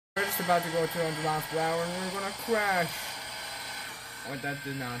We're just about to go 200 miles per hour and we're gonna crash. Oh, that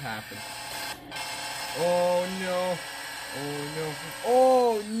did not happen. Oh no. Oh no.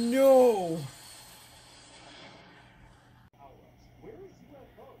 Oh no.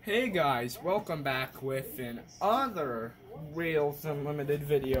 Hey guys, welcome back with another Rails Unlimited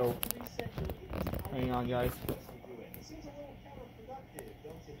video. Hang on guys.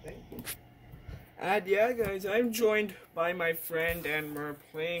 And yeah guys, I'm joined by my friend and we're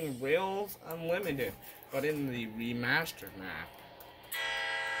playing Rails Unlimited, but in the remastered map.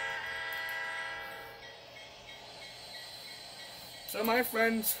 So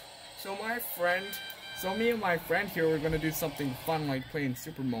me and my friend here, we're gonna do something fun like playing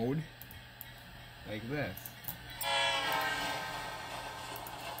super mode. Like this.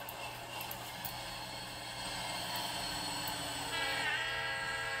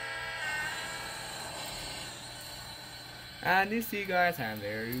 And you see guys, and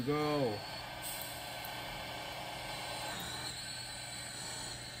there you go.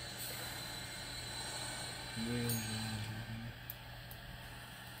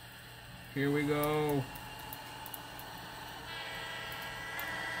 Here we go.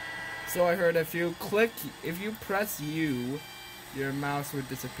 So I heard if you press U, your mouse would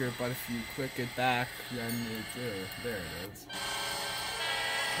disappear, but if you click it back, then it's there it is.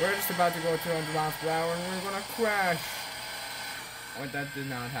 We're just about to go 200 miles per hour and we're gonna crash. Oh, that did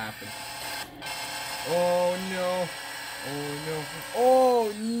not happen. Oh no. Oh no.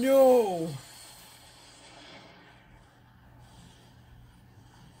 Oh no!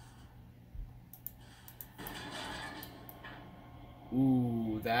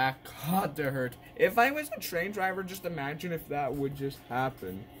 Ooh, that got to hurt. If I was a train driver, just imagine if that would just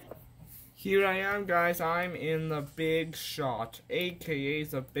happen. Here I am, guys. I'm in the big shot, aka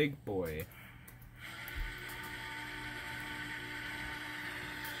the big boy.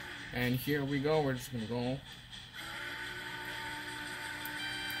 And here we go. We're just gonna go.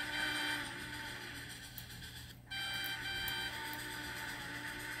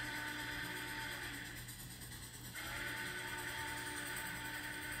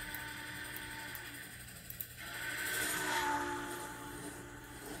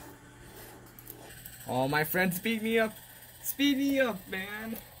 Oh, my friend, speed me up. Speed me up,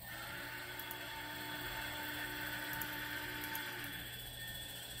 man.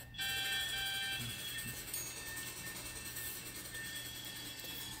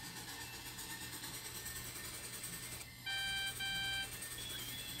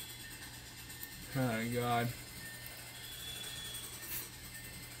 Oh, God.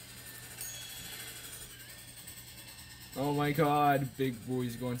 Oh, my God. Big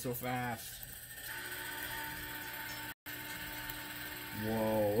boy's going so fast.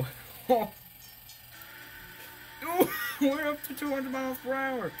 Whoa. Ooh, we're up to 200 miles per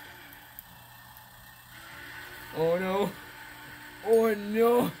hour. Oh no. Oh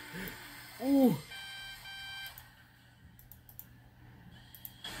no. Ooh.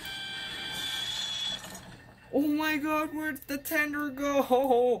 Oh my God, where'd the tender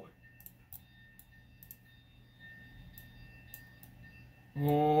go?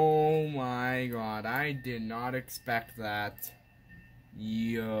 Oh my God, I did not expect that.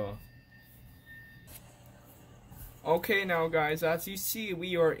 Yeah. Okay now guys, as you see,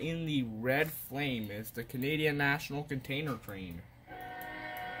 we are in the red flame. It's the Canadian National Container Train.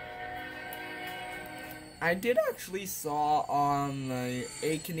 I did actually saw on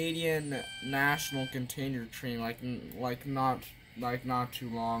a Canadian National Container Train like not too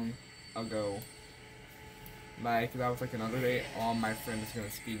long ago. Like that was like another day. Oh, my friend is gonna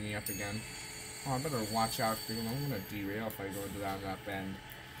speed me up again. Oh, I better watch out because I'm gonna derail if I go down that bend.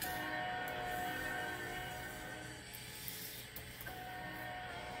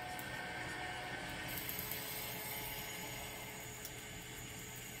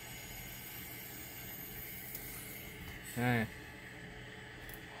 Hey.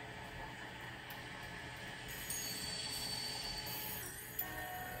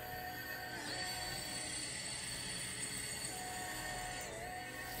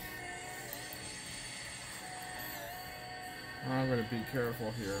 I'm gonna be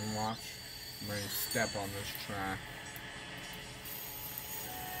careful here and watch my step on this track.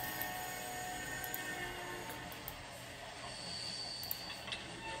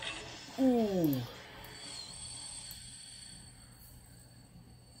 Ooh.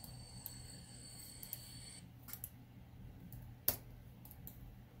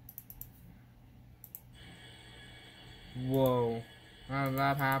 Whoa. How did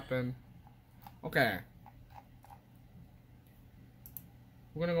that happen? Okay.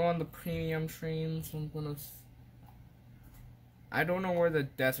 We're gonna go on the premium trains. I'm gonna I don't know where the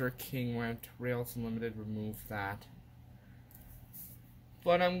Desert King went. Rails Unlimited removed that.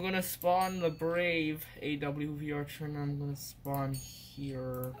 But I'm gonna spawn the Brave AWV Archer, and I'm gonna spawn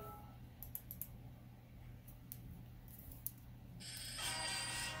here.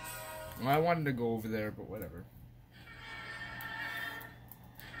 Well, I wanted to go over there, but whatever.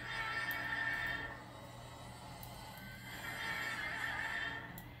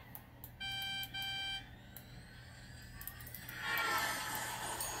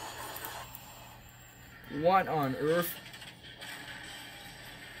 What on earth?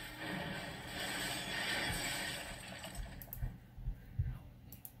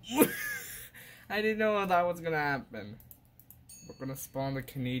 I didn't know that was gonna happen. We're gonna spawn the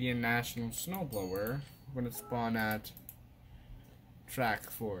Canadian National Snowblower. We're gonna spawn at track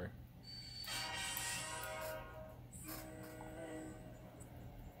 4.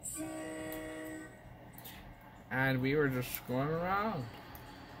 And we were just going around.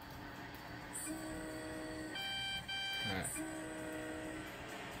 Alright.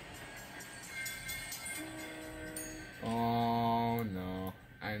 Oh no.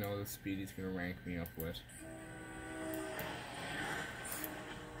 I know the speed he's gonna rank me up with.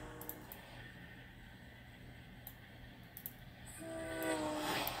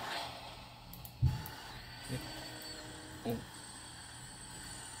 Oh.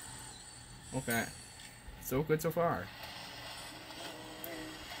 Okay. So good so far.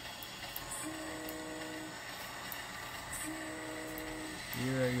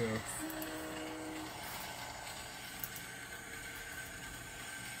 Here I go.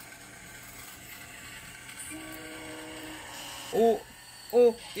 Oh,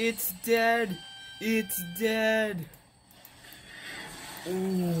 oh, it's dead. It's dead.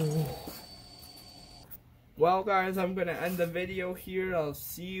 Ooh. Well, guys, I'm gonna end the video here. I'll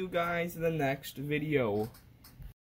see you guys in the next video.